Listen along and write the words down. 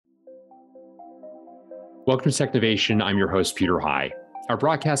Welcome to Technovation. I'm your host, Peter High. Our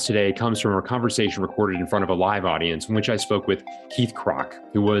broadcast today comes from a conversation recorded in front of a live audience in which I spoke with Keith Krach,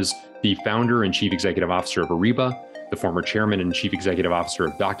 who was the founder and chief executive officer of Ariba, the former chairman and chief executive officer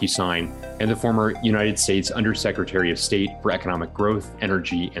of DocuSign, and the former United States Undersecretary of State for Economic Growth,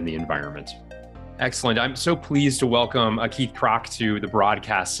 Energy, and the Environment. Excellent. I'm so pleased to welcome Keith Krach to the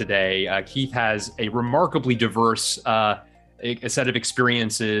broadcast today. Keith has a remarkably diverse a set of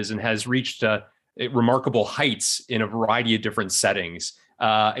experiences and has reached remarkable heights in a variety of different settings.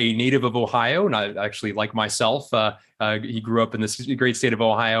 A native of Ohio, and I actually, like myself, he grew up in this great state of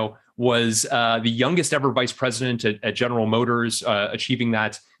Ohio, was the youngest ever vice president at General Motors, achieving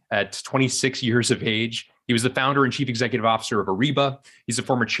that at 26 years of age. He was the founder and chief executive officer of Ariba. He's a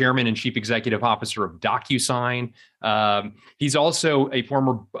former chairman and chief executive officer of DocuSign. He's also a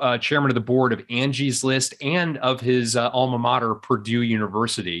former chairman of the board of Angie's List and of his alma mater, Purdue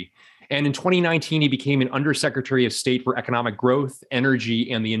University. And in 2019, he became an Undersecretary of State for Economic Growth, Energy,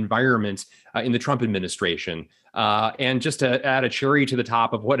 and the Environment in the Trump administration. And just to add a cherry to the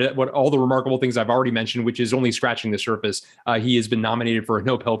top of what all the remarkable things I've already mentioned, which is only scratching the surface, he has been nominated for a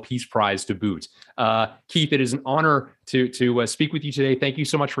Nobel Peace Prize to boot. Keith, it is an honor to speak with you today. Thank you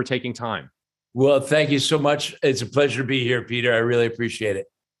so much for taking time. Well, thank you so much. It's a pleasure to be here, Peter. I really appreciate it.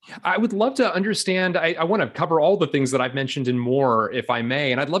 I would love to understand. I want to cover all the things that I've mentioned and more, if I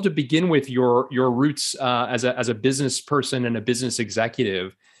may. And I'd love to begin with your roots as a business person and a business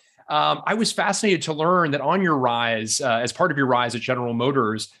executive. I was fascinated to learn that on your rise, as part of your rise at General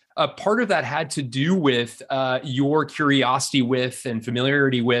Motors, part of that had to do with your curiosity with and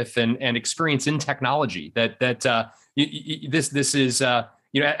familiarity with and experience in technology. This is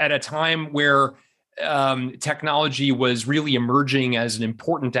at a time where technology was really emerging as an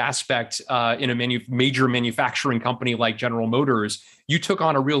important aspect in a major manufacturing company like General Motors. You took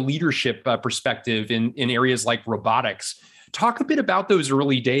on a real leadership perspective in areas like robotics. Talk a bit about those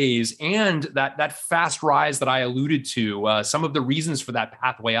early days and that fast rise that I alluded to, some of the reasons for that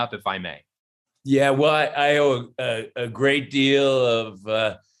pathway up, if I may. Yeah, well, I owe a great deal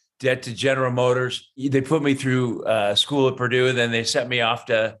of debt to General Motors. They put me through school at Purdue, and then they sent me off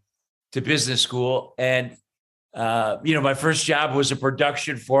to business school. And, my first job was a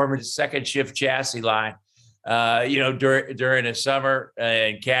production foreman, second shift chassis line, during a summer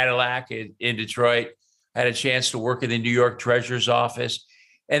in Cadillac in Detroit. I had a chance to work in the New York Treasurer's office.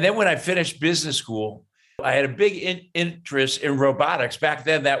 And then when I finished business school, I had a big interest in robotics. Back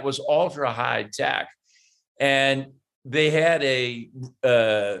then, that was ultra high tech. And they had a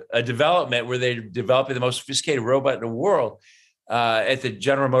development where they're developing the most sophisticated robot in the world at the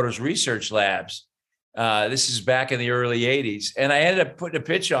General Motors Research Labs. This is back in the early 80s. And I ended up putting a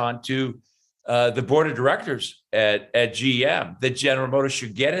pitch on to the board of directors at GM that General Motors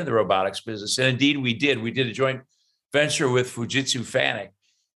should get in the robotics business. And indeed, we did. We did a joint venture with Fujitsu Fanuc.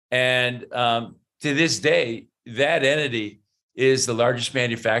 And to this day, that entity is the largest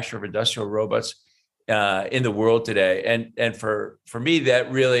manufacturer of industrial robots in the world today. And for me, that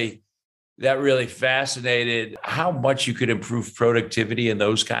really fascinated how much you could improve productivity and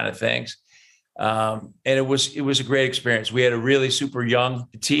those kind of things. And it was a great experience. We had a really super young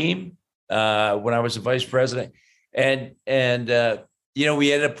team when I was the vice president, and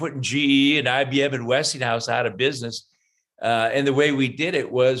we ended up putting GE and IBM and Westinghouse out of business. And the way we did it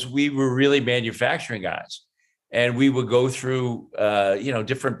was we were really manufacturing guys, and we would go through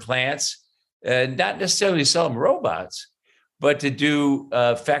different plants and not necessarily sell them robots, but to do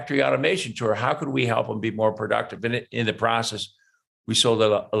a factory automation tour. How could we help them be more productive? And in the process, we sold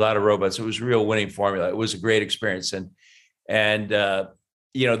a lot of robots. It was a real winning formula. It was a great experience. And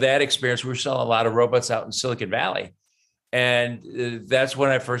that experience, we were selling a lot of robots out in Silicon Valley. And that's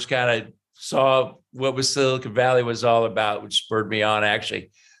when I first kind of saw what Silicon Valley was all about, which spurred me on actually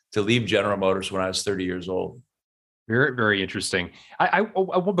to leave General Motors when I was 30 years old. Very, very interesting. I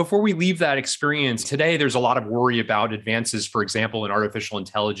before we leave that experience today, there's a lot of worry about advances, for example, in artificial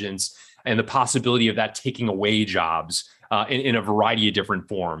intelligence and the possibility of that taking away jobs in a variety of different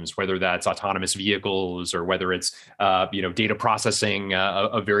forms, whether that's autonomous vehicles or whether it's data processing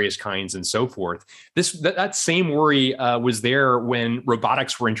of various kinds and so forth. That same worry was there when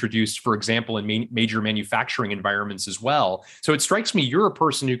robotics were introduced, for example, in major manufacturing environments as well. So it strikes me you're a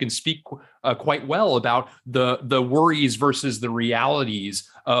person who can speak quite well about the worries versus the realities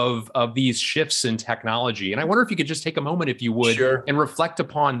of these shifts in technology. And I wonder if you could just take a moment, if you would, Sure, and reflect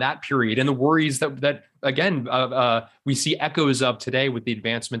upon that period and the worries that again, we see echoes of today with the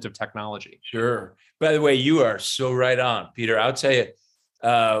advancement of technology. Sure. By the way, you are so right on, Peter. I'll tell you,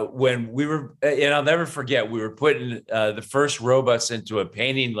 when we were, and I'll never forget, we were putting the first robots into a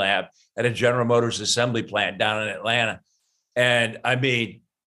painting lab at a General Motors assembly plant down in Atlanta. And I mean,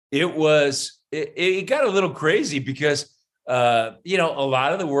 it got a little crazy because, a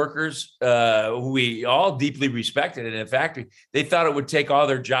lot of the workers who we all deeply respected in the factory, they thought it would take all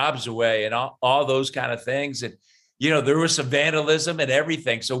their jobs away and all those kind of things. And, there was some vandalism and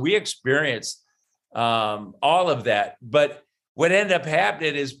everything. So we experienced all of that. But what ended up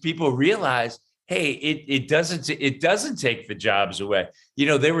happening is people realized, hey, it doesn't take the jobs away.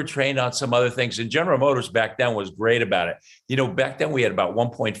 They were trained on some other things. And General Motors back then was great about it. Back then we had about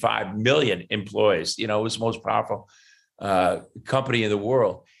 1.5 million employees. It was the most powerful company in the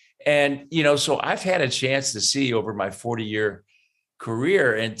world. And, so I've had a chance to see over my 40-year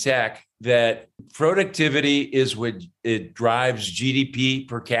career in tech that productivity is what it drives GDP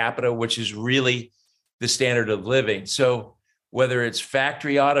per capita, which is really the standard of living. So whether it's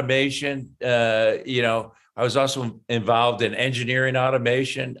factory automation, I was also involved in engineering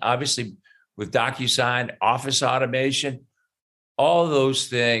automation, obviously with DocuSign, office automation, all those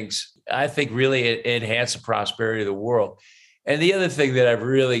things, I think really enhance the prosperity of the world. And the other thing that I've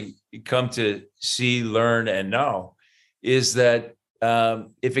really come to see, learn, and know is that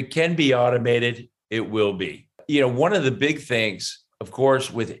if it can be automated, it will be. One of the big things, of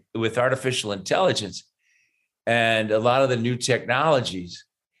course, with artificial intelligence and a lot of the new technologies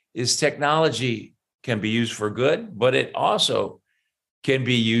is technology can be used for good, but it also can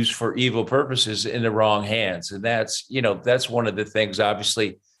be used for evil purposes in the wrong hands. And that's one of the things,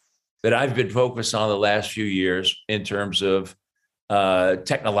 obviously, that I've been focused on the last few years in terms of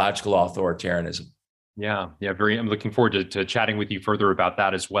technological authoritarianism. Yeah. I'm looking forward to chatting with you further about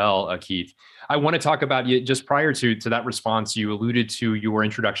that as well, Keith. I want to talk about you just prior to that response. You alluded to your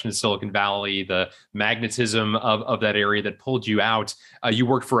introduction to Silicon Valley, the magnetism of that area that pulled you out. You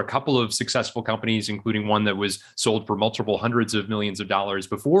worked for a couple of successful companies, including one that was sold for multiple hundreds of millions of dollars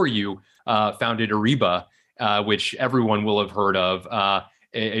before you founded Ariba, which everyone will have heard of.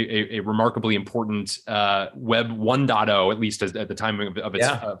 A remarkably important Web 1.0, at least at the time of its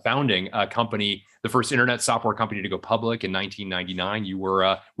founding, company, the first internet software company to go public in 1999. You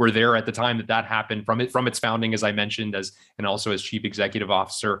were there at the time that happened from its founding, as I mentioned, and also as chief executive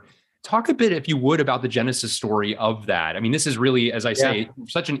officer. Talk a bit, if you would, about the genesis story of that. I mean, this is really, as I say,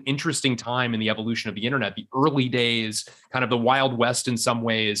 such an interesting time in the evolution of the internet, the early days, kind of the Wild West in some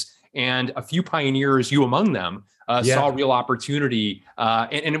ways, and a few pioneers, you among them, saw real opportunity.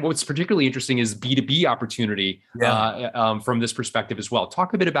 And what's particularly interesting is B2B opportunity from this perspective as well.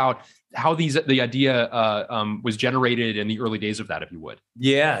 Talk a bit about how the idea was generated in the early days of that, if you would.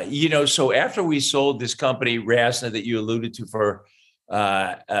 Yeah. So after we sold this company, RASNA, that you alluded to, for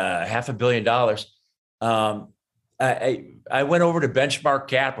 $500 million, I went over to Benchmark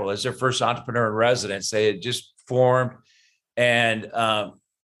Capital as their first entrepreneur in residence. They had just formed. And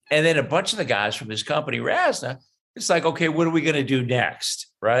then a bunch of the guys from this company, RASNA, it's like, okay, what are we going to do next?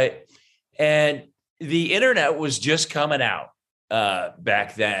 Right. And the internet was just coming out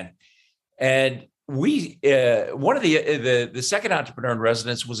back then. And one of the second entrepreneur in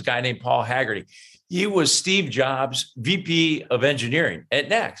residence was a guy named Paul Hagerty. He was Steve Jobs' VP of engineering at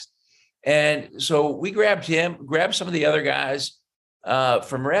Next. And so we grabbed him, grabbed some of the other guys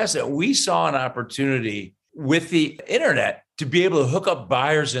from RASNA. We saw an opportunity with the internet to be able to hook up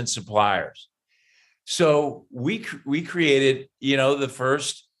buyers and suppliers. So we created, the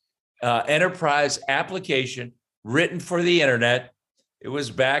first enterprise application written for the internet. It was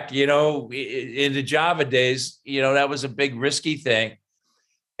back, in the Java days, that was a big risky thing.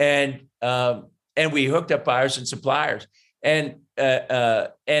 And we hooked up buyers and suppliers. And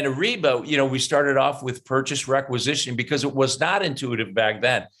Ariba, we started off with purchase requisition because it was not intuitive back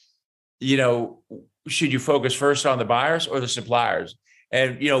then. Should you focus first on the buyers or the suppliers?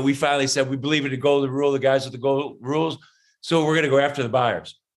 And, we finally said, we believe in the golden rule, the guys with the golden rules. So we're going to go after the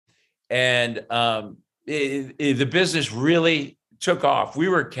buyers. And the business really took off. We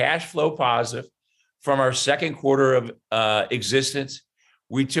were cash flow positive from our second quarter of existence.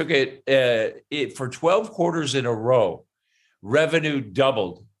 We took it for 12 quarters in a row. Revenue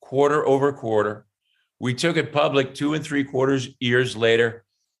doubled quarter over quarter. We took it public 2.75 years later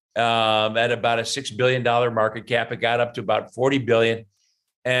at about a $6 billion market cap. It got up to about 40 billion.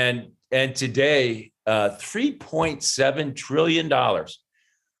 And today, $3.7 trillion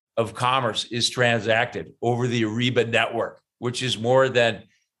of commerce is transacted over the Ariba network, which is more than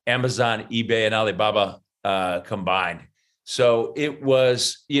Amazon, eBay, and Alibaba combined. So it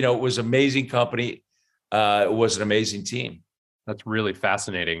was, it was an amazing company. It was an amazing team. That's really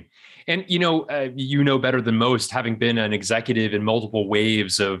fascinating. And, you know better than most, having been an executive in multiple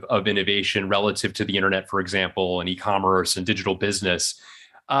waves of innovation relative to the internet, for example, and e-commerce and digital business.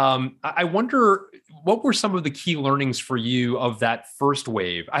 I wonder, what were some of the key learnings for you of that first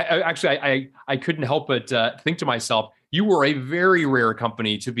wave? I couldn't help but think to myself, you were a very rare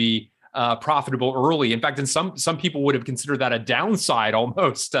company to be profitable early. In fact, and some people would have considered that a downside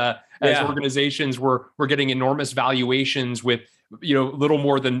almost, as organizations were getting enormous valuations with little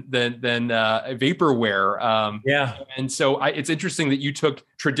more than vaporware. And so it's interesting that you took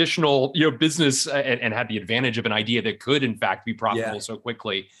traditional business and had the advantage of an idea that could in fact be profitable so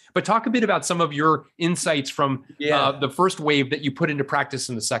quickly. But talk a bit about some of your insights from the first wave that you put into practice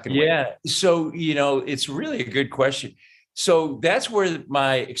in the second wave. Yeah. So it's really a good question. So that's where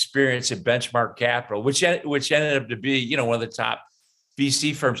my experience at Benchmark Capital, which ended up to be, one of the top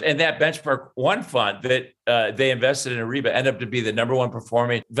VC firms, and that Benchmark One fund that they invested in Ariba ended up to be the number one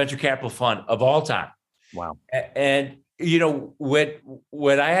performing venture capital fund of all time. Wow. And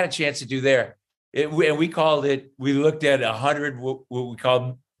what I had a chance to do there, and we looked at 100 what we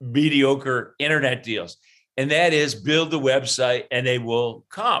call mediocre internet deals, and that is build the website and they will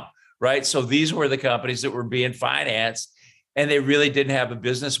come, right? So these were the companies that were being financed, and they really didn't have a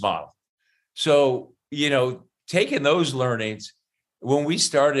business model. So, taking those learnings, when we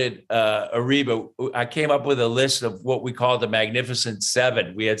started Ariba, I came up with a list of what we call the Magnificent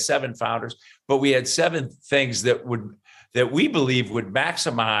Seven. We had 7 founders, but we had 7 things that we believe would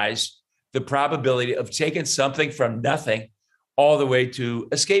maximize the probability of taking something from nothing all the way to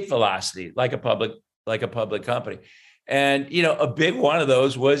escape velocity, like a public company. And a big one of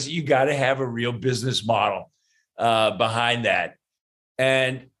those was you got to have a real business model behind that.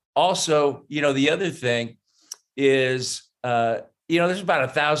 And also, the other thing is, there's about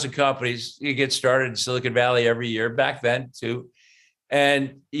 1,000 companies you get started in Silicon Valley every year, back then too.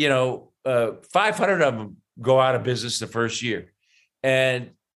 And, 500 of them go out of business the first year.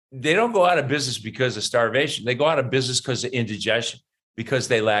 And they don't go out of business because of starvation. They go out of business because of indigestion, because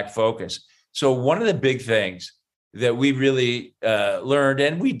they lack focus. So one of the big things that we really learned,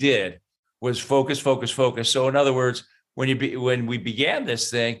 and we did, was focus, focus, focus. So in other words, when we began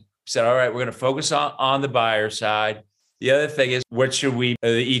this thing, we said, all right, we're going to focus on the buyer side. The other thing is, what should the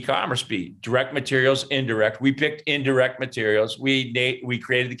e-commerce be? Direct materials, indirect. We picked indirect materials. We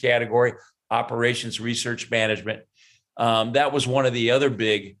created the category operations research management. That was one of the other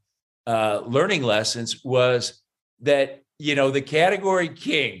big learning lessons, was that, the category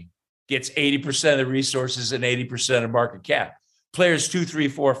king gets 80% of the resources and 80% of market cap. Players 2, 3,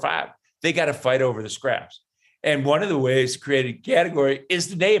 4, 5, they got to fight over the scraps. And one of the ways to create a category is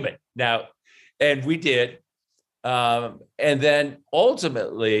to name it. Now, and we did. And then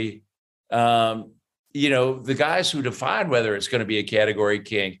ultimately, the guys who define whether it's going to be a category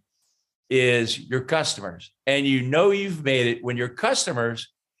king is your customers. And you've made it when your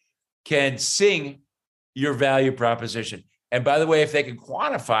customers can sing your value proposition. And by the way, if they can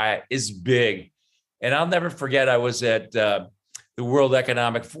quantify it, it's big. And I'll never forget, I was at the World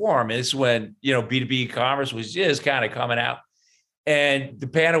Economic Forum. And it's when, B2B e-commerce was just kind of coming out. And the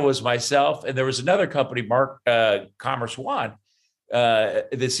panel was myself, and there was another company, Commerce One. The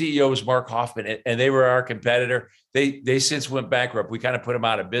CEO was Mark Hoffman, and they were our competitor. They since went bankrupt. We kind of put them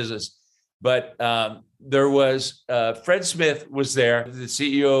out of business. But there was Fred Smith was there, the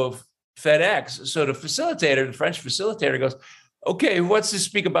CEO of FedEx. So the French facilitator goes, okay, who wants to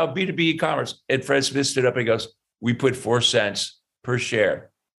speak about B2B e-commerce? And Fred Smith stood up and goes, we put 4 cents per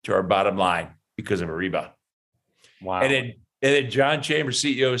share to our bottom line because of Ariba. Wow. And then John Chambers,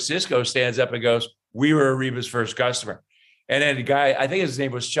 CEO of Cisco, stands up and goes, we were Ariba's first customer. And then the guy, I think his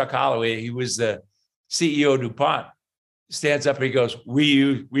name was Chuck Holloway, he was the CEO of DuPont, stands up and he goes, we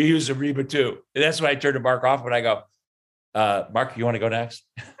use Ariba too. And that's when I turned to Mark Hoffman. I go, Mark, you want to go next?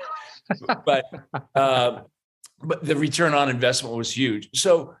 But the return on investment was huge.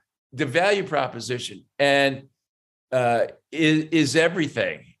 So the value proposition is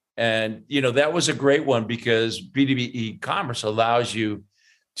everything. And, that was a great one, because B2B e-commerce allows you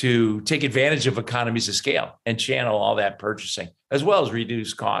to take advantage of economies of scale and channel all that purchasing, as well as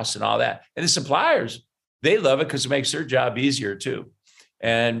reduce costs and all that. And the suppliers, they love it because it makes their job easier too.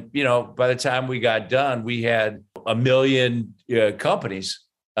 And, by the time we got done, we had 1 million companies,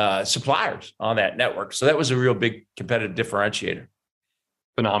 suppliers on that network. So that was a real big competitive differentiator.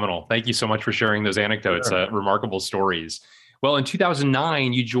 Phenomenal. Thank you so much for sharing those anecdotes, Sure. Remarkable stories. Well, in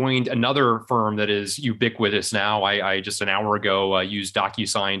 2009, you joined another firm that is ubiquitous now. I just an hour ago used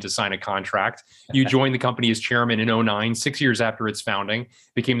DocuSign to sign a contract. You joined the company as chairman in '09, 6 years after its founding,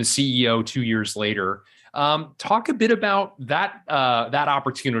 became the CEO 2 years later. Talk a bit about that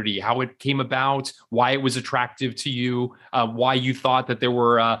opportunity, how it came about, why it was attractive to you, why you thought that there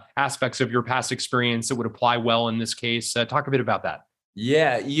were aspects of your past experience that would apply well in this case. Talk a bit about that.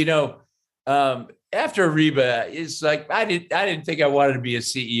 Yeah, after Ariba, it's like I didn't think I wanted to be a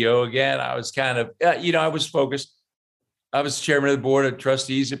CEO again. I was kind of, I was focused. I was chairman of the board of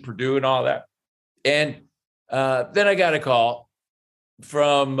trustees at Purdue and all that. And then I got a call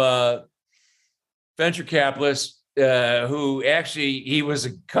from venture capitalist who actually, he was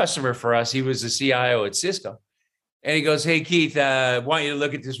a customer for us. He was the CIO at Cisco. And he goes, "Hey, Keith, I want you to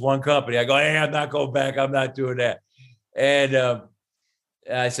look at this one company." I go, "Hey, I'm not going back. I'm not doing that." And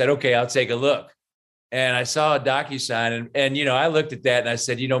I said, "Okay, I'll take a look." And I saw a DocuSign, and I looked at that and I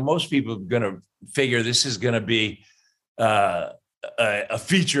said, most people are going to figure this is going to be a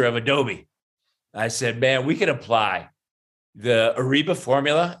feature of Adobe. I said, man, we can apply the Ariba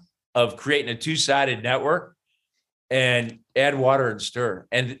formula of creating a two-sided network and add water and stir.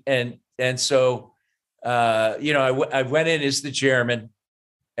 And so, I went in as the chairman,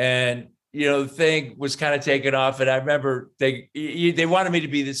 and the thing was kind of taken off. And I remember they wanted me to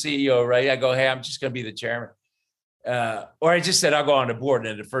be the CEO, right? I go, "Hey, I'm just going to be the chairman." Or I just said, "I'll go on the board."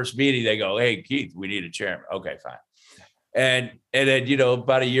 And in the first meeting, they go, "Hey, Keith, we need a chairman." Okay, fine. And then,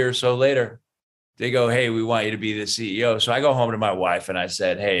 about a year or so later, they go, "Hey, we want you to be the CEO." So I go home to my wife and I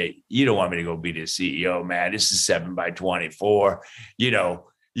said, "Hey, you don't want me to go be the CEO, man. This is 7x24.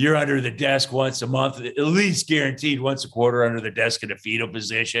 You're under the desk once a month, at least guaranteed once a quarter under the desk in a fetal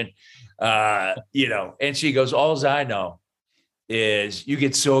position." And she goes, "All I know is you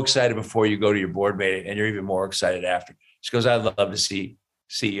get so excited before you go to your board meeting and you're even more excited after." She goes, "I'd love to see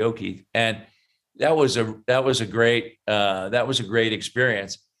CEO Keith." And that was a great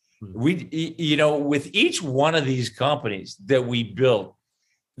experience. We, with each one of these companies that we built,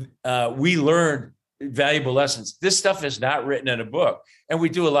 we learned valuable lessons. This stuff is not written in a book, and we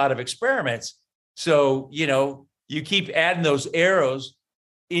do a lot of experiments. So, you keep adding those arrows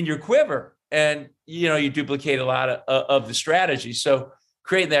in your quiver, and, you duplicate a lot of the strategy. So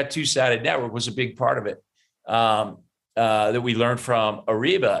creating that two-sided network was a big part of it that we learned from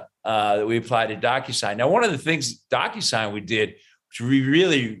Ariba that we applied to DocuSign. Now, one of the things DocuSign we did, which we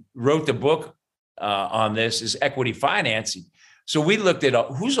really wrote the book on this, is equity financing. So we looked at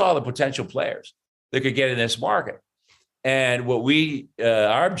who's all the potential players that could get in this market. And what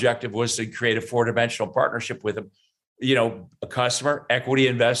our objective was to create a 4-dimensional partnership with them. A customer, equity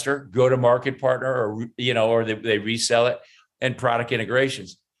investor, go-to-market partner, or they resell it, and product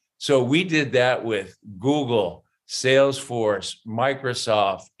integrations. So we did that with Google, Salesforce,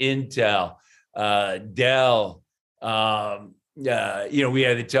 Microsoft, Intel, Dell. We had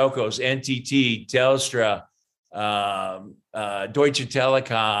the telcos, NTT, Telstra, Deutsche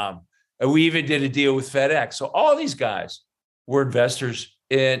Telekom. And we even did a deal with FedEx. So all these guys were investors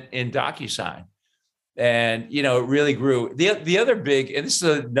in DocuSign. And, it really grew. The other big, and this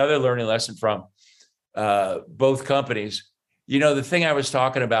is another learning lesson from both companies, the thing I was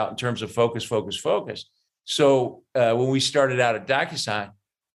talking about in terms of focus. So when we started out at DocuSign,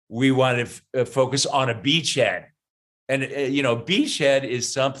 we wanted to focus on a beachhead. And, beachhead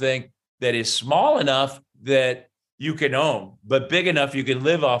is something that is small enough that you can own, but big enough you can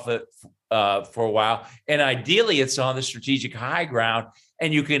live off it for a while. And ideally, it's on the strategic high ground,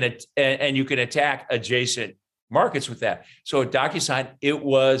 and you can attack adjacent markets with that. So at DocuSign, it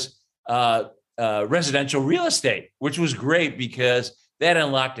was residential real estate, which was great because that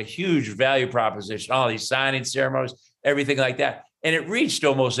unlocked a huge value proposition, all these signing ceremonies, everything like that. And it reached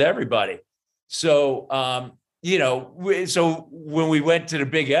almost everybody. So, so when we went to the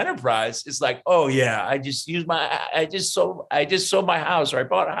big enterprise, it's like, oh yeah, I just sold my house, or I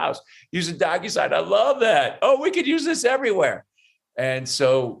bought a house using DocuSign. I love that. Oh, we could use this everywhere. And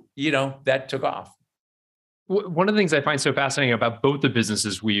so, that took off. One of the things I find so fascinating about both the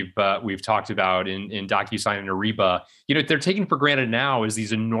businesses we've talked about in DocuSign and Ariba, they're taken for granted now as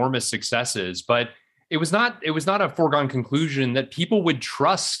these enormous successes, but it was not a foregone conclusion that people would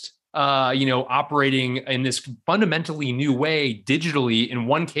trust operating in this fundamentally new way digitally. In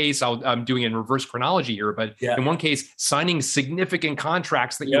one case, I'm doing it in reverse chronology here, but in one case, signing significant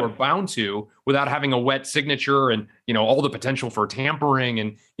contracts that you are bound to without having a wet signature, and, all the potential for tampering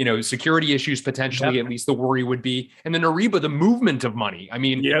and, security issues potentially, at least the worry would be. And then Ariba, the movement of money. I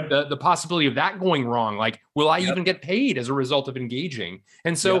mean, the possibility of that going wrong, like, will I even get paid as a result of engaging?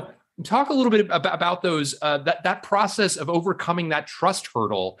 And so Talk a little bit about those that process of overcoming that trust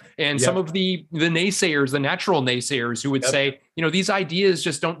hurdle, and some of the naysayers, the natural naysayers, who would say, these ideas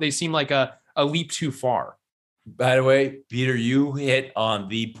just don't. They seem like a leap too far. By the way, Peter, you hit on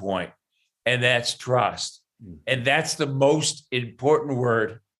the point, and that's trust, and that's the most important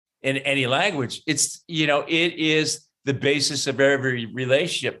word in any language. It's it is the basis of every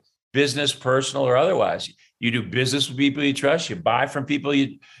relationship, business, personal, or otherwise. You do business with people you trust. You buy from people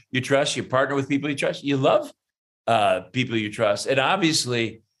you trust. You partner with people you trust. You love people you trust. And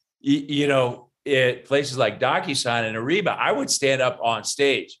obviously, at places like DocuSign and Ariba, I would stand up on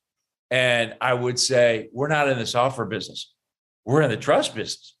stage and I would say, we're not in the software business. We're in the trust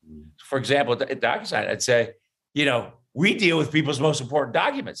business. For example, at DocuSign, I'd say, we deal with people's most important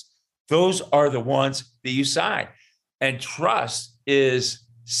documents. Those are the ones that you sign. And trust is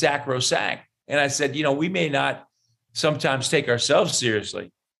sacrosanct. And I said, we may not sometimes take ourselves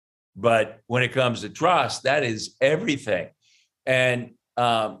seriously, but when it comes to trust, that is everything. And,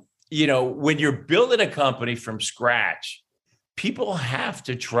 when you're building a company from scratch, people have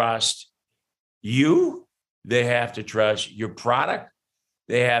to trust you. They have to trust your product.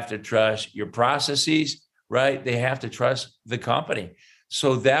 They have to trust your processes, right? They have to trust the company.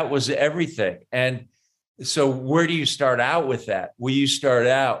 So that was everything. And so where do you start out with that? Well, you start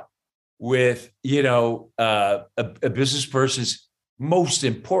out with, a business person's most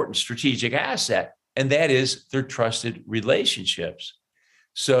important strategic asset, and that is their trusted relationships.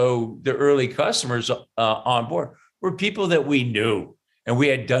 So the early customers on board were people that we knew and we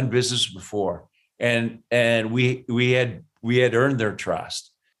had done business before, and we had earned their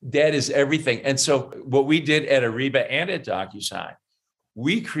trust. That is everything. And so what we did at Ariba and at DocuSign,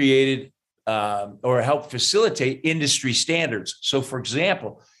 we created or helped facilitate industry standards. So, for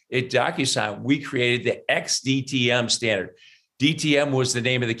example, at DocuSign, we created the XDTM standard. DTM was the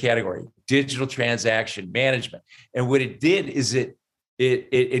name of the category, digital transaction management. And what it did is it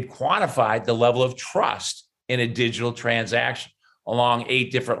quantified the level of trust in a digital transaction along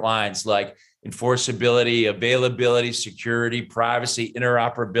 8 different lines, like enforceability, availability, security, privacy,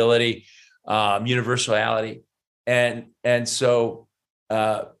 interoperability, universality. And so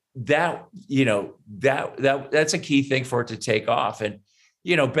that's a key thing for it to take off. And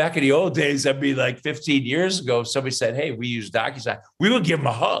back in the old days, that'd be like 15 years ago, somebody said, hey, we use DocuSign, we would give them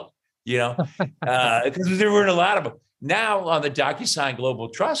a hug, because there weren't a lot of them. Now on the DocuSign Global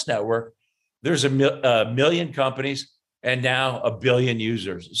Trust Network, there's a million companies and now 1 billion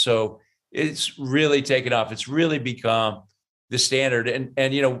users. So it's really taken off. It's really become the standard. And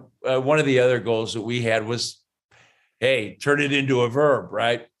one of the other goals that we had was, hey, turn it into a verb,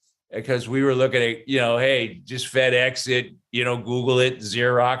 right? Because we were looking at, hey, just FedEx it, Google it,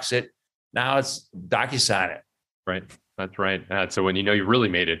 Xerox it. Now it's DocuSign it. Right. That's right. So when you really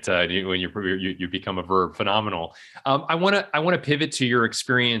made it, when you become a verb, phenomenal. I want to pivot to your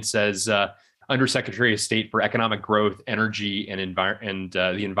experience as Undersecretary of State for Economic Growth, Energy, and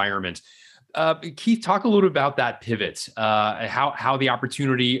the Environment. Keith, talk a little bit about that pivot, how the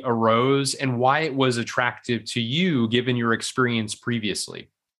opportunity arose, and why it was attractive to you, given your experience previously.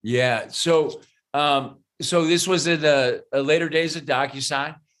 Yeah. So this was in the later days of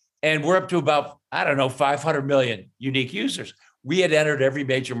DocuSign, and we're up to about, 500 million unique users. We had entered every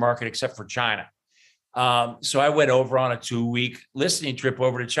major market except for China. So I went over on a 2-week listening trip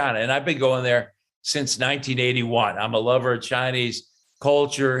over to China, and I've been going there since 1981. I'm a lover of Chinese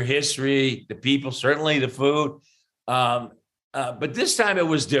culture, history, the people, certainly the food. But this time it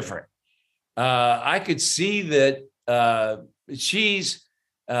was different. I could see that Xi's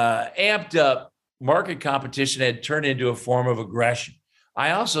amped up market competition had turned into a form of aggression.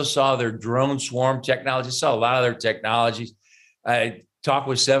 I also saw their drone swarm technology, saw a lot of their technologies. I talked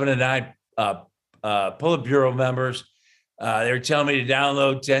with 7 and 9 Politburo members. They were telling me to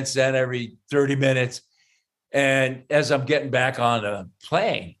download Tencent every 30 minutes. And as I'm getting back on the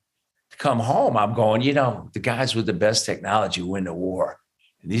plane to come home, I'm going, the guys with the best technology win the war.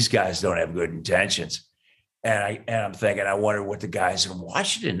 And these guys don't have good intentions. And I'm thinking, I wonder what the guys in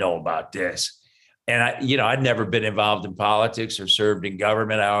Washington know about this. And I'd never been involved in politics or served in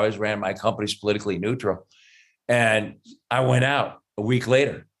government. I always ran my companies politically neutral. And I went out a week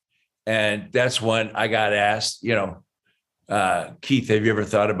later. And that's when I got asked, Keith, have you ever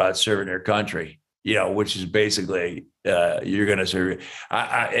thought about serving your country? Which is basically, you're going to serve.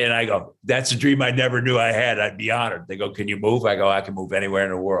 And I go, that's a dream I never knew I had. I'd be honored. They go, can you move? I go, I can move anywhere in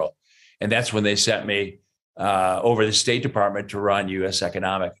the world. And that's when they sent me over the State Department to run U.S.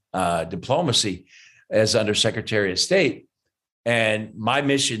 economic diplomacy as Undersecretary of State. And my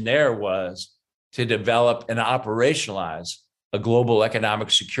mission there was to develop and operationalize a global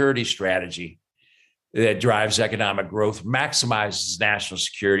economic security strategy that drives economic growth, maximizes national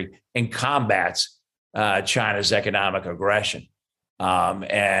security, and combats China's economic aggression.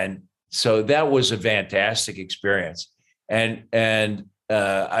 And so that was a fantastic experience. And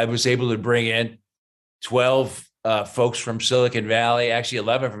I was able to bring in 12 folks from Silicon Valley, actually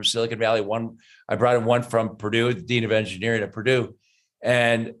 11 from Silicon Valley. I brought in one from Purdue, the Dean of Engineering at Purdue.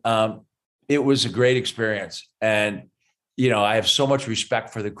 And it was a great experience. And, I have so much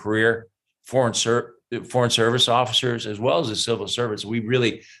respect for the career foreign service officers as well as the civil service. We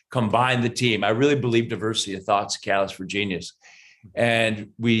really combined the team. I really believe diversity of thought's a catalyst for genius. And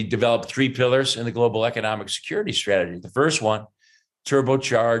we developed 3 pillars in the global economic security strategy. The first one,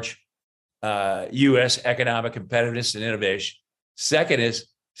 turbocharge U.S. economic competitiveness and innovation. Second is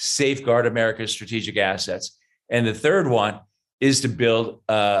safeguard America's strategic assets. And the third one is to build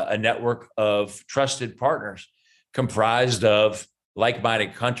a network of trusted partners comprised of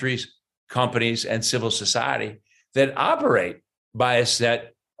like-minded countries, companies, and civil society that operate by a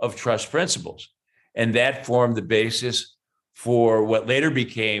set of trust principles. And that formed the basis for what later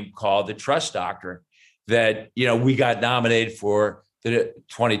became called the Trust Doctrine that, we got nominated for the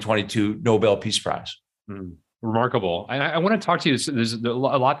 2022 Nobel Peace Prize. Remarkable. I want to talk to you. There's a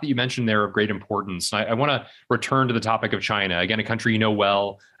lot that you mentioned there of great importance. I want to return to the topic of China. Again, a country you know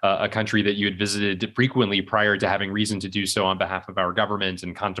well, a country that you had visited frequently prior to having reason to do so on behalf of our government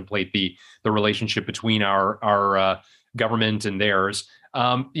and contemplate the relationship between our government and theirs.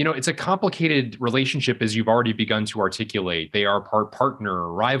 It's a complicated relationship, as you've already begun to articulate. They are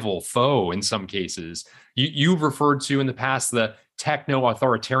partner, rival, foe in some cases. You've referred to in the past the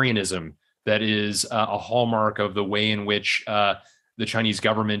techno-authoritarianism that is a hallmark of the way in which the Chinese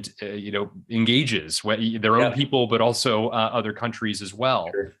government, engages their own people, but also other countries as well.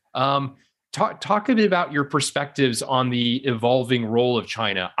 Sure. Talk a bit about your perspectives on the evolving role of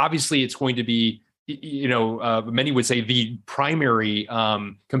China. Obviously, it's going to be, many would say the primary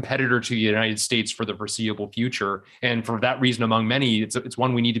competitor to the United States for the foreseeable future, and for that reason, among many, it's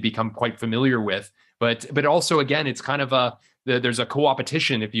one we need to become quite familiar with. But also, again, it's kind of there's a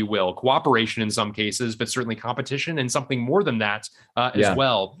co-opetition, if you will, cooperation in some cases, but certainly competition and something more than that as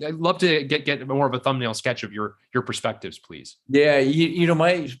well. I'd love to get more of a thumbnail sketch of your perspectives, please. Yeah,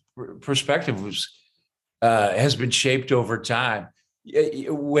 my perspective has been shaped over time.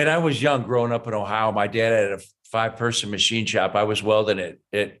 When I was young, growing up in Ohio, my dad had a 5-person machine shop. I was welding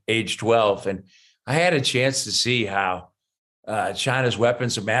at age 12, and I had a chance to see how China's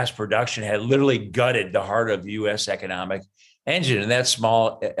weapons of mass production had literally gutted the heart of the U.S. economic engine, and that's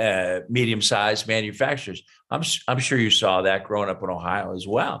small, medium-sized manufacturers. I'm sure you saw that growing up in Ohio as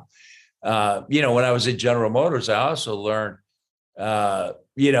well. When I was at General Motors, I also learned, if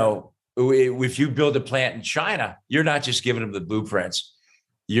you build a plant in China, you're not just giving them the blueprints.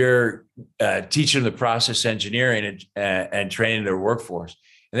 You're teaching them the process engineering and training their workforce.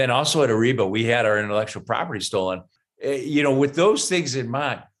 And then also at Ariba, we had our intellectual property stolen. With those things in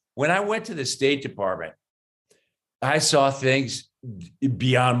mind, when I went to the State Department, I saw things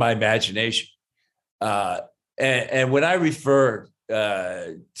beyond my imagination. And when I refer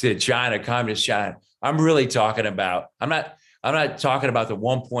to China, communist China, I'm really talking about, I'm not talking about the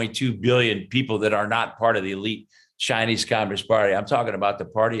 1.2 billion people that are not part of the elite Chinese Communist Party. I'm talking about the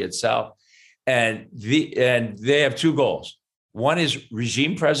party itself. And they have 2 goals. One is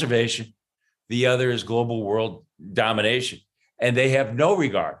regime preservation. The other is global world domination. And they have no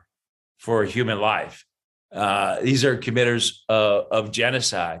regard for human life. These are committers of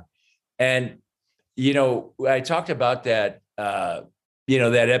genocide. And, I talked about that,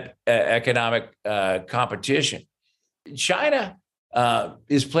 economic competition. China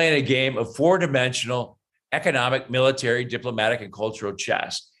is playing a game of 4-dimensional economic, military, diplomatic, and cultural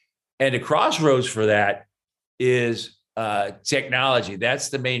chess. And the crossroads for that is technology. That's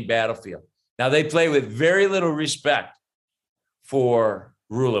the main battlefield. Now, they play with very little respect for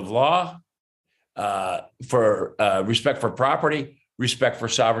rule of law, for respect for property, respect for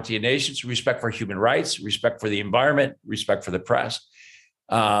sovereignty of nations, respect for human rights, respect for the environment, respect for the press.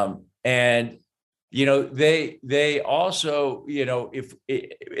 They also,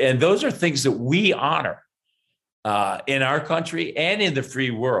 and those are things that we honor in our country and in the free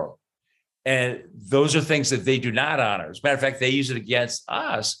world. And those are things that they do not honor. As a matter of fact, they use it against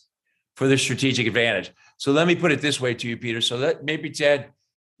us for their strategic advantage. So let me put it this way to you, Peter. So that maybe, Ted,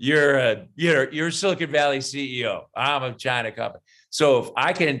 you're a Silicon Valley CEO. I'm a China company. So if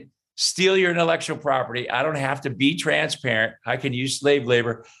I can steal your intellectual property, I don't have to be transparent. I can use slave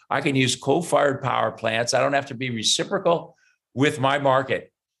labor. I can use coal-fired power plants. I don't have to be reciprocal with my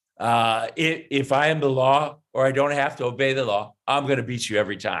market. If I am the law, or I don't have to obey the law, I'm going to beat you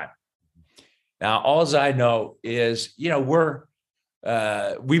every time. Now, all I know is,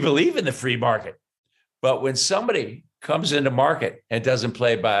 we believe in the free market, but when somebody comes into market and doesn't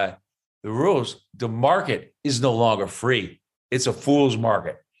play by the rules, the market is no longer free. It's a fool's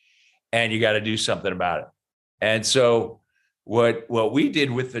market, and you got to do something about it. And so what we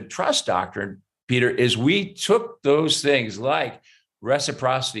did with the trust doctrine, Peter, is we took those things like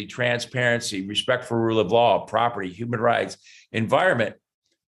reciprocity, transparency, respect for rule of law, property, human rights, environment,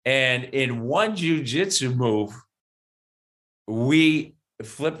 and in one jujitsu move, we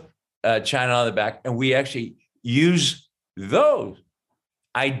flipped China on the back, and we actually use those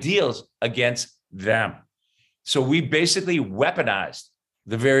ideals against them. So we basically weaponized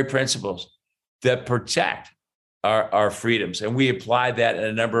the very principles that protect our freedoms. And we applied that in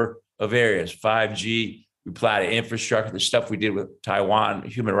a number of areas. 5G, we applied to infrastructure, the stuff we did with Taiwan,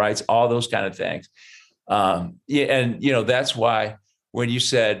 human rights, all those kind of things. That's why when you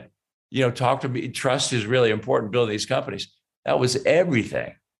said, talk to me, trust is really important building these companies. That was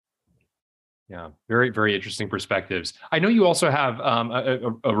everything. Yeah, very, very interesting perspectives. I know you also have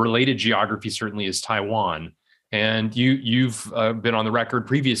a related geography, certainly, is Taiwan. And you've been on the record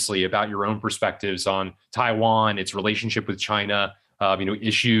previously about your own perspectives on Taiwan, its relationship with China,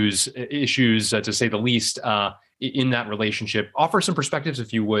 issues to say the least in that relationship. Offer some perspectives,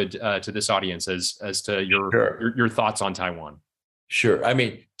 if you would, to this audience as to your thoughts on Taiwan. Sure. I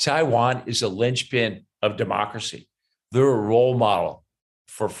mean, Taiwan is a linchpin of democracy. They're a role model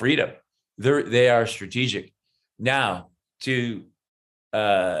for freedom. They are strategic. Now, to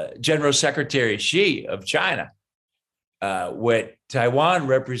General Secretary Xi of China, what Taiwan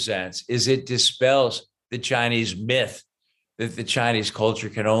represents is it dispels the Chinese myth that the Chinese culture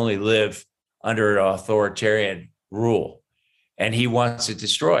can only live under an authoritarian rule, and he wants it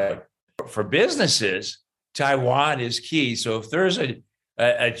destroyed. For businesses, Taiwan is key. So if there's a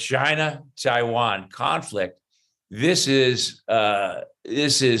China-Taiwan conflict, this is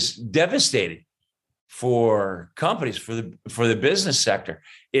devastating for companies, for the business sector.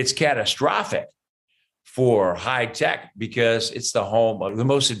 It's catastrophic for high tech because it's the home of the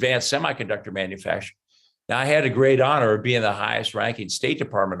most advanced semiconductor manufacturer. Now, I had a great honor of being the highest ranking State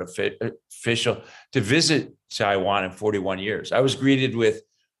Department official to visit Taiwan in 41 years. I was greeted with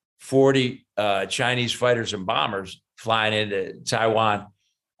 40 Chinese fighters and bombers flying into Taiwan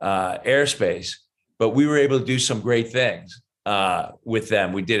airspace, but we were able to do some great things with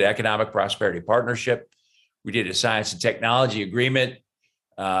them. We did economic prosperity partnership. We did a science and technology agreement.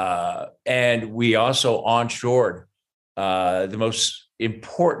 And we also onshored the most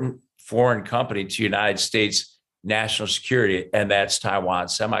important foreign company to United States national security, and that's Taiwan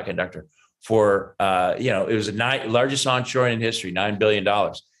Semiconductor. It was the largest onshoring in history, $9 billion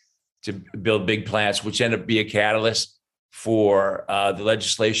to build big plants, which ended up being a catalyst for the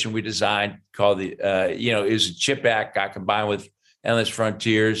legislation we designed called it was a CHIP Act, got combined with Endless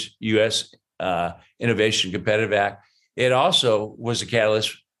Frontiers, U.S. Innovation Competitive Act. It also was a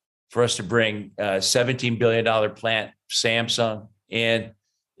catalyst for us to bring a $17 billion plant, Samsung, and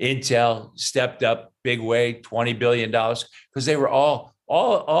Intel stepped up big way, $20 billion, because they were all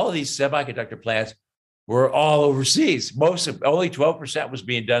these semiconductor plants were all overseas. Only 12% was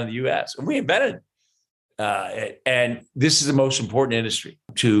being done in the U.S. And we invented it. And this is the most important industry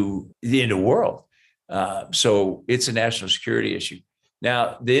in the world. So it's a national security issue.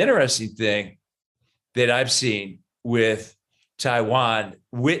 Now, the interesting thing that I've seen with Taiwan,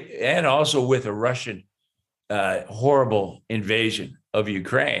 and also with a Russian horrible invasion of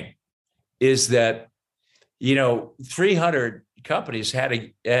Ukraine, is that 300 companies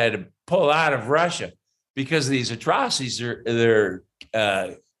had to pull out of Russia because of these atrocities they're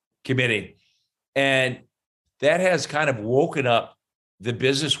committing, and that has kind of woken up the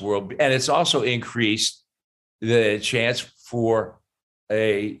business world, and it's also increased the chance for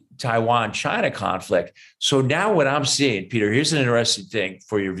a Taiwan-China conflict. So now what I'm seeing, Peter, here's an interesting thing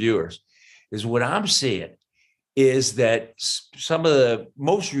for your viewers, is what I'm seeing is that some of the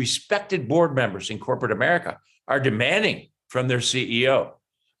most respected board members in corporate America are demanding from their CEO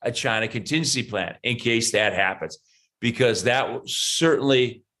a China contingency plan in case that happens, because that will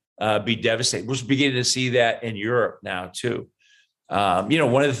certainly be devastating. We're beginning to see that in Europe now too.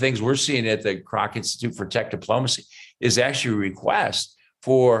 One of the things we're seeing at the Kroc Institute for Tech Diplomacy is actually a request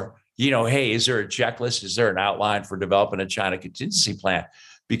for, hey, is there a checklist? Is there an outline for developing a China contingency plan?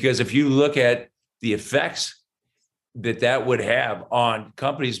 Because if you look at the effects that would have on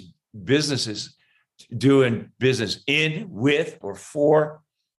companies, businesses doing business in, with, or for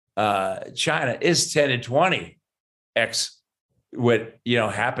China is 10 and 20x what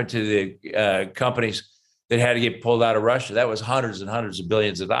happened to the companies that had to get pulled out of Russia. That was hundreds and hundreds of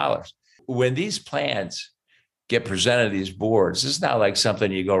billions of dollars. When these plans get presented to these boards, it's not like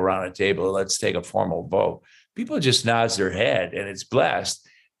something you go around a table, let's take a formal vote. People just nods their head and it's blessed.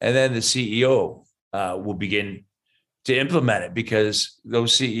 And then the CEO will begin to implement it, because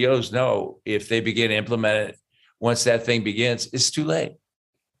those CEOs know if they begin to implement it, once that thing begins, it's too late.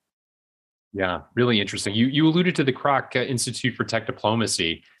 Yeah, really interesting. You alluded to the Kroc Institute for Tech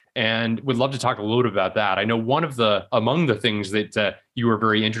Diplomacy, and would love to talk a little bit about that. I know among the things that you are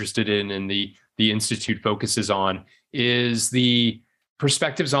very interested in and the Institute focuses on is the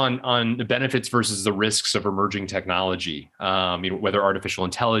perspectives on the benefits versus the risks of emerging technology, whether artificial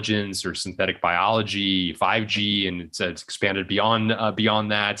intelligence or synthetic biology, 5G, and it's expanded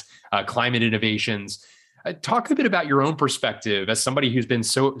beyond that, climate innovations. Talk a bit about your own perspective as somebody who's been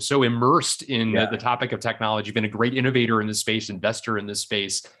so immersed in the topic of technology, been a great innovator in this space, investor in this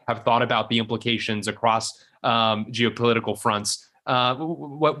space, have thought about the implications across geopolitical fronts.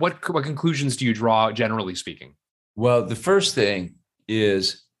 What conclusions do you draw, generally speaking? Well, the first thing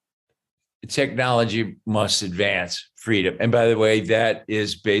is technology must advance freedom. And by the way, that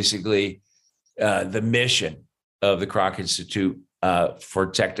is basically the mission of the Kroc Institute for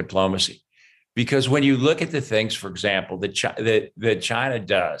Tech Diplomacy. Because when you look at the things, for example, that China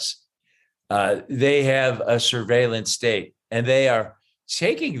does, they have a surveillance state, and they are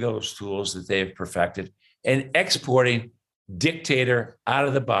taking those tools that they have perfected and exporting dictator out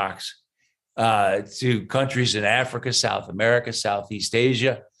of the box to countries in Africa, South America, Southeast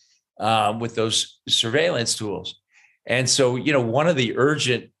Asia, with those surveillance tools. And so, one of the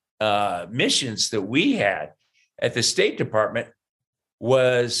urgent missions that we had at the State Department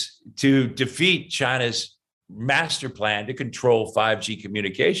was to defeat China's master plan to control 5G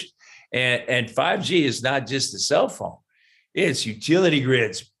communication. And 5G is not just a cell phone. It's utility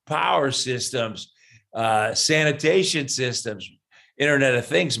grids, power systems, sanitation systems, Internet of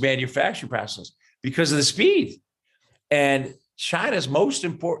Things, manufacturing processes, because of the speed. And China's most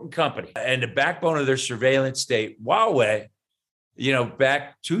important company and the backbone of their surveillance state, Huawei,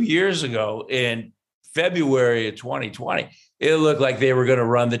 back 2 years ago in February of 2020, it looked like they were going to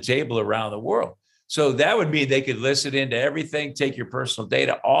run the table around the world. So that would mean they could listen into everything, take your personal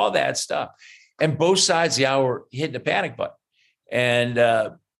data, all that stuff. And both sides of the hour were hitting the panic button.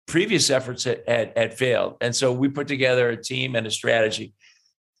 And previous efforts had failed. And so we put together a team and a strategy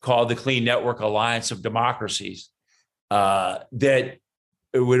called the Clean Network Alliance of Democracies that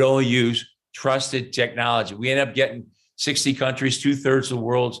would only use trusted technology. We ended up getting 60 countries, 2/3 of the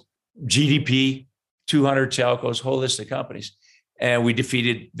world's GDP, 200 telcos, whole list of companies. And we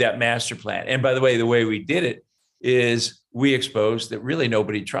defeated that master plan. And by the way we did it is we exposed that really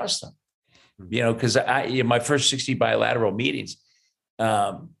nobody trusts them. Because my first 60 bilateral meetings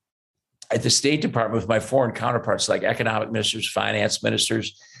at the State Department with my foreign counterparts, like economic ministers, finance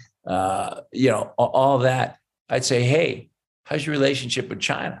ministers, all that, I'd say, hey, how's your relationship with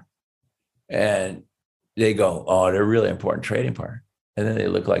China? And they go, oh, they're a really important trading partner. And then they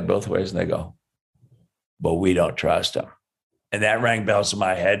look like both ways and they go, but we don't trust them. And that rang bells in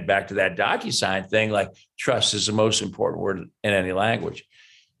my head back to that DocuSign thing, like trust is the most important word in any language.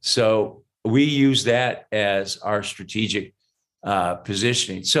 So we use that as our strategic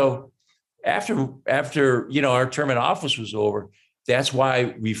positioning. So after our term in office was over, that's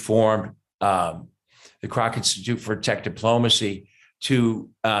why we formed the Kroc Institute for Tech Diplomacy to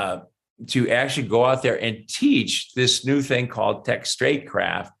actually go out there and teach this new thing called Tech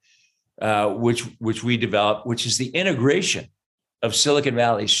Statecraft, which we developed, which is the integration of Silicon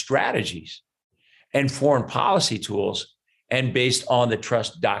Valley strategies and foreign policy tools, and based on the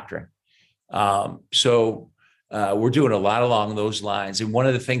trust doctrine. So we're doing a lot along those lines. And one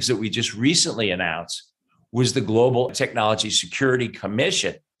of the things that we just recently announced was the Global Technology Security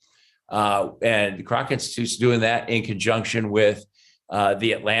Commission. And the Kroc Institute's doing that in conjunction with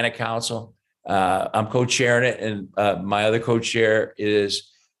the Atlantic Council. I'm co-chairing it, and my other co-chair is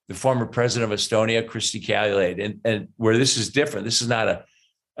the former president of Estonia, Kristi Kaljulaid. And where this is different, this is not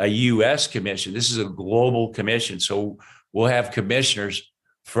a U.S. commission. This is a global commission. So we'll have commissioners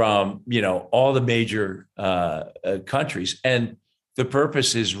from all the major countries, and the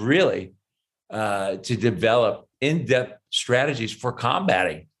purpose is really to develop in-depth strategies for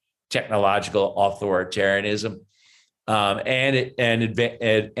combating technological authoritarianism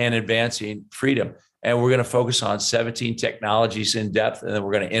and advancing freedom. And we're going to focus on 17 technologies in depth, and then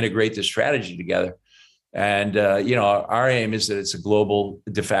we're going to integrate the strategy together. And our aim is that it's a global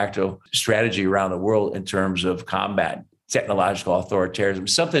de facto strategy around the world in terms of combat technological authoritarianism,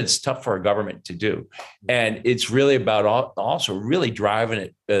 something that's tough for a government to do. And it's really about also really driving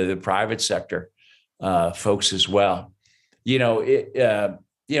it, the private sector folks as well. One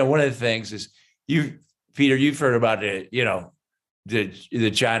of the things is Peter, you've heard about it,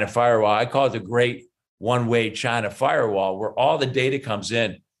 the China firewall. I call it the great one-way China firewall, where all the data comes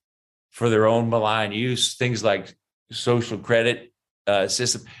in for their own malign use, things like social credit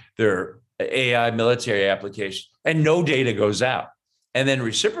system, their AI military application, and no data goes out. And then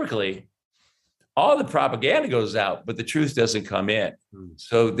reciprocally, all the propaganda goes out, but the truth doesn't come in.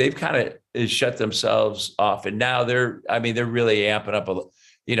 So they've kind of shut themselves off. And now they're really amping up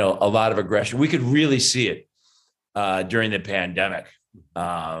a lot of aggression. We could really see it during the pandemic.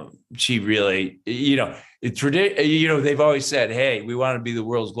 She really, they've always said, hey, we want to be the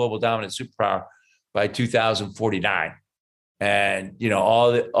world's global dominant superpower by 2049. And,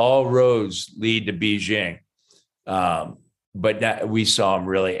 all roads lead to Beijing. But now we saw them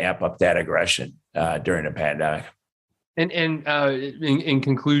really amp up that aggression during the pandemic. And in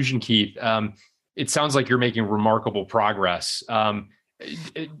conclusion, Keith, it sounds like you're making remarkable progress.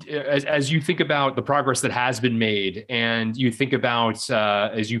 As you think about the progress that has been made, and you think about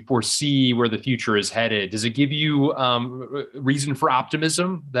as you foresee where the future is headed, does it give you reason for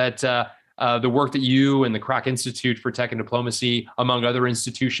optimism that the work that you and the Kroc Institute for Tech and Diplomacy, among other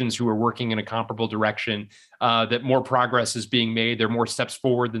institutions who are working in a comparable direction, that more progress is being made? There are more steps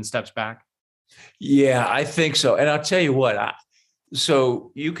forward than steps back? Yeah, I think so. And I'll tell you what,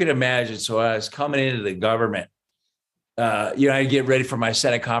 so you could imagine, so I was coming into the government, I get ready for my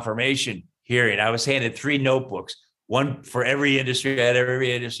Senate confirmation hearing. I was handed 3 notebooks, one for every industry. I had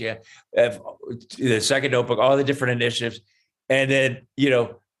every industry. I have the second notebook, all the different initiatives. And then,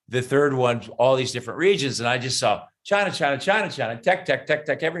 the third one, all these different regions. And I just saw China,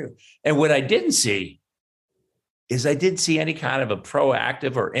 tech everywhere. And what I didn't see is any kind of a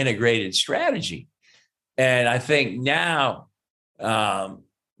proactive or integrated strategy. And I think now,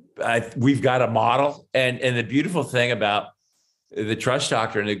 we've got a model, and the beautiful thing about the trust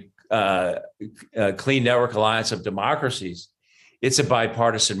doctrine, the Clean Network Alliance of Democracies, it's a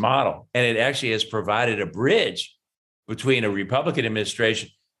bipartisan model, and it actually has provided a bridge between a Republican administration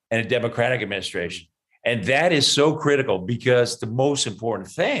and a Democratic administration, and that is so critical, because the most important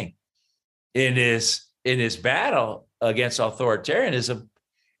thing in this battle against authoritarianism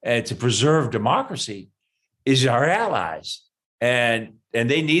and to preserve democracy is our allies. And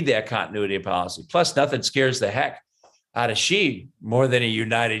they need that continuity of policy. Plus, nothing scares the heck out of Xi more than a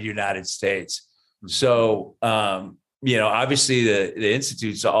United States. So, obviously the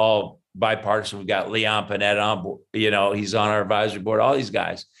Institute's all bipartisan. We've got Leon Panetta on board, he's on our advisory board, all these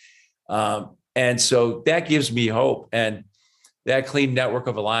guys. And so that gives me hope. And that Clean Network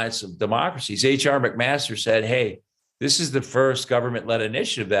of Alliance of Democracies, H.R. McMaster said, hey, this is the first government-led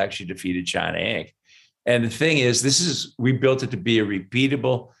initiative that actually defeated China Inc. And the thing is, we built it to be a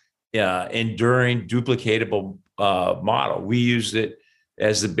repeatable, enduring, duplicatable model. We used it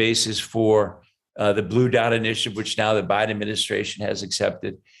as the basis for the Blue Dot Initiative, which now the Biden administration has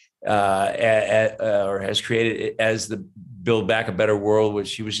accepted or has created as the Build Back a Better World,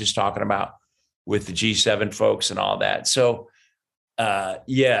 which he was just talking about with the G7 folks and all that. So,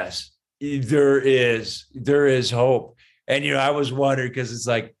 yes, there is hope. And, I was wondering, because it's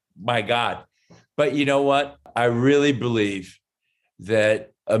like, my God. But you know what? I really believe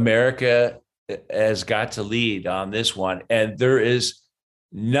that America has got to lead on this one. And there is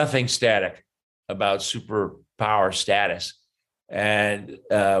nothing static about superpower status. And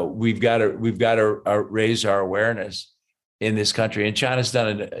we've got to raise our awareness in this country. And China's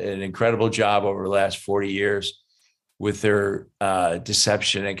done an incredible job over the last 40 years with their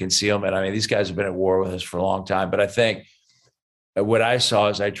deception and concealment. I mean, these guys have been at war with us for a long time. But I think what I saw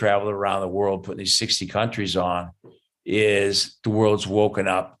as I traveled around the world, putting these 60 countries on, is the world's woken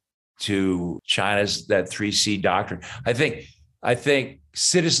up to China's that 3C doctrine. I think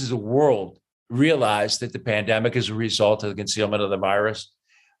citizens of the world realize that the pandemic is a result of the concealment of the virus.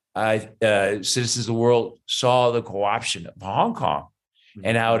 Citizens of the world saw the co-option of Hong Kong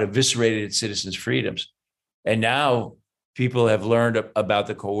and how it eviscerated its citizens' freedoms. And now people have learned about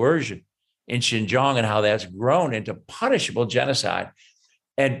the coercion in Xinjiang and how that's grown into punishable genocide.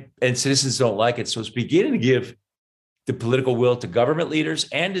 And citizens don't like it. So it's beginning to give the political will to government leaders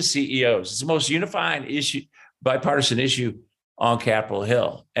and to CEOs. It's the most unifying issue, bipartisan issue on Capitol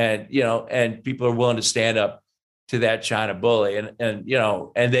Hill. And, and people are willing to stand up to that China bully.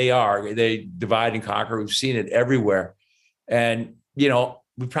 And they divide and conquer. We've seen it everywhere. And,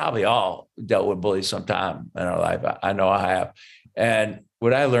 we probably all dealt with bullies sometime in our life. I know I have. And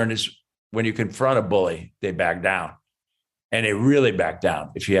what I learned is, when you confront a bully, they back down, and they really back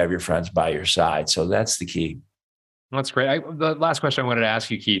down if you have your friends by your side. So that's the key. That's great. The last question I wanted to ask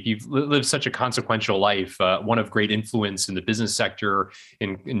you, Keith, you've lived such a consequential life, one of great influence in the business sector,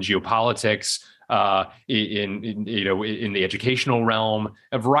 in geopolitics, in the educational realm,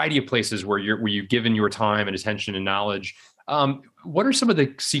 a variety of places where you've given your time and attention and knowledge. What are some of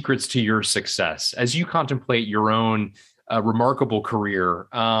the secrets to your success as you contemplate your own remarkable career?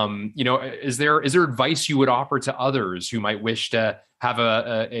 Is there advice you would offer to others who might wish to have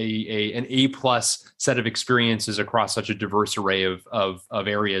an A+ set of experiences across such a diverse array of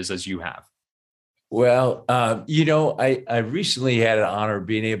areas as you have? Well, I recently had an honor of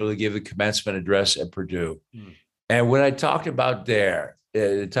being able to give the commencement address at Purdue. And what I talked about there,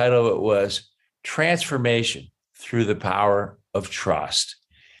 the title of it was Transformation Through the Power of Trust.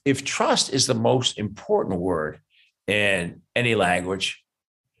 If trust is the most important word in any language,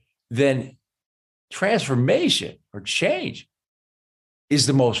 then transformation or change is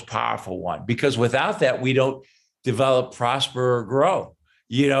the most powerful one, because without that, we don't develop, prosper, or grow.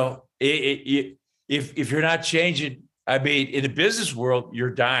 If you're not changing, in the business world, you're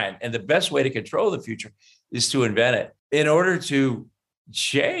dying. And the best way to control the future is to invent it. In order to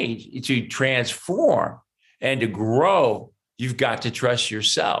change, to transform, and to grow, you've got to trust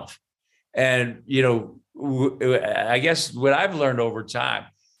yourself. And, I guess what I've learned over time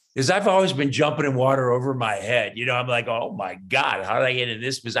is I've always been jumping in water over my head. I'm like, oh my God, how did I get in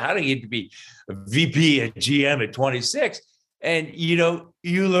this business? How did I get to be a VP at GM at 26? And, you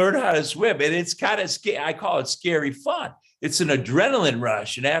learn how to swim, and it's kind of scary. I call it scary fun. It's an adrenaline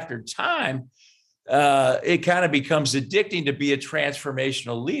rush. And after time, it kind of becomes addicting to be a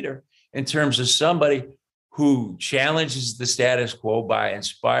transformational leader in terms of somebody who challenges the status quo by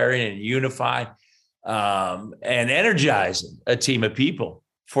inspiring and unifying and energizing a team of people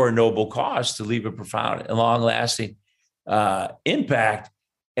for a noble cause to leave a profound and long-lasting impact.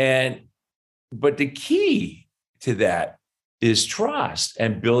 But the key to that is trust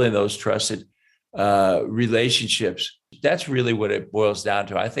and building those trusted relationships. That's really what it boils down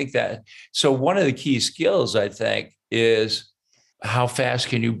to. I think that, so one of the key skills, I think, is how fast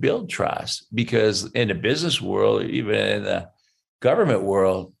can you build trust? Because in the business world, even in the government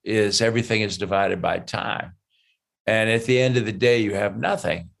world, everything is divided by time. And at the end of the day, you have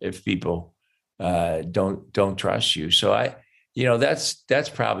nothing if people don't trust you. So that's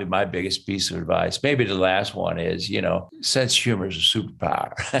probably my biggest piece of advice. Maybe the last one is, sense of humor is a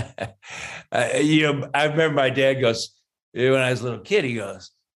superpower. I remember my dad goes, when I was a little kid, he goes,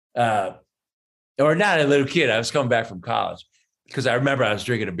 or not a little kid, I was coming back from college, because I remember I was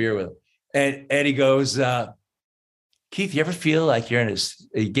drinking a beer with him. And he goes, Keith, you ever feel like you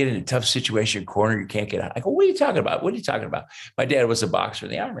get in a tough situation, corner, you can't get out? I go, what are you talking about? What are you talking about? My dad was a boxer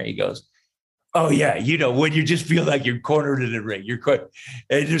in the Army. He goes, oh yeah, when you just feel like you're cornered in the ring,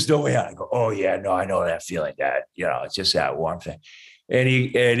 and there's no way out. I go, oh yeah, no, I know that feeling, Dad. It's just that warm thing. And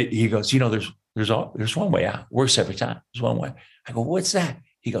he goes, there's one way out. Works every time. There's one way. I go, what's that?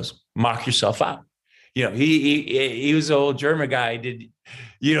 He goes, mock yourself out. He was an old German guy. Didn't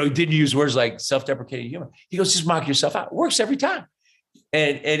use words like self-deprecating humor. He goes, just mock yourself out. It works every time.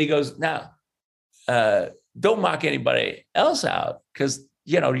 And he goes, now, don't mock anybody else out, because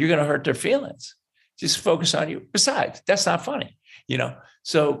you're going to hurt their feelings. Just focus on you. Besides, that's not funny.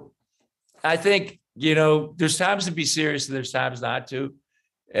 So I think, there's times to be serious and there's times not to.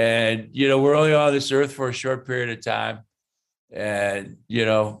 And, we're only on this earth for a short period of time, and,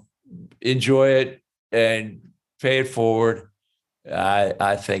 enjoy it and pay it forward.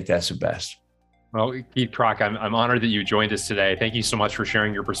 I think that's the best. Well, Keith Krach, I'm honored that you joined us today. Thank you so much for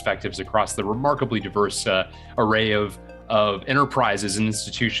sharing your perspectives across the remarkably diverse array of enterprises and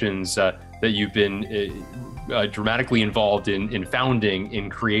institutions that you've been dramatically involved in founding, in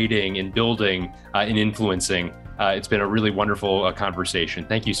creating, in building, in influencing. It's been a really wonderful conversation.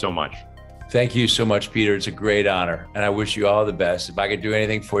 Thank you so much. Thank you so much, Peter. It's a great honor, and I wish you all the best. If I could do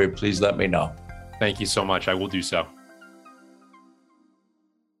anything for you, please let me know. Thank you so much. I will do so.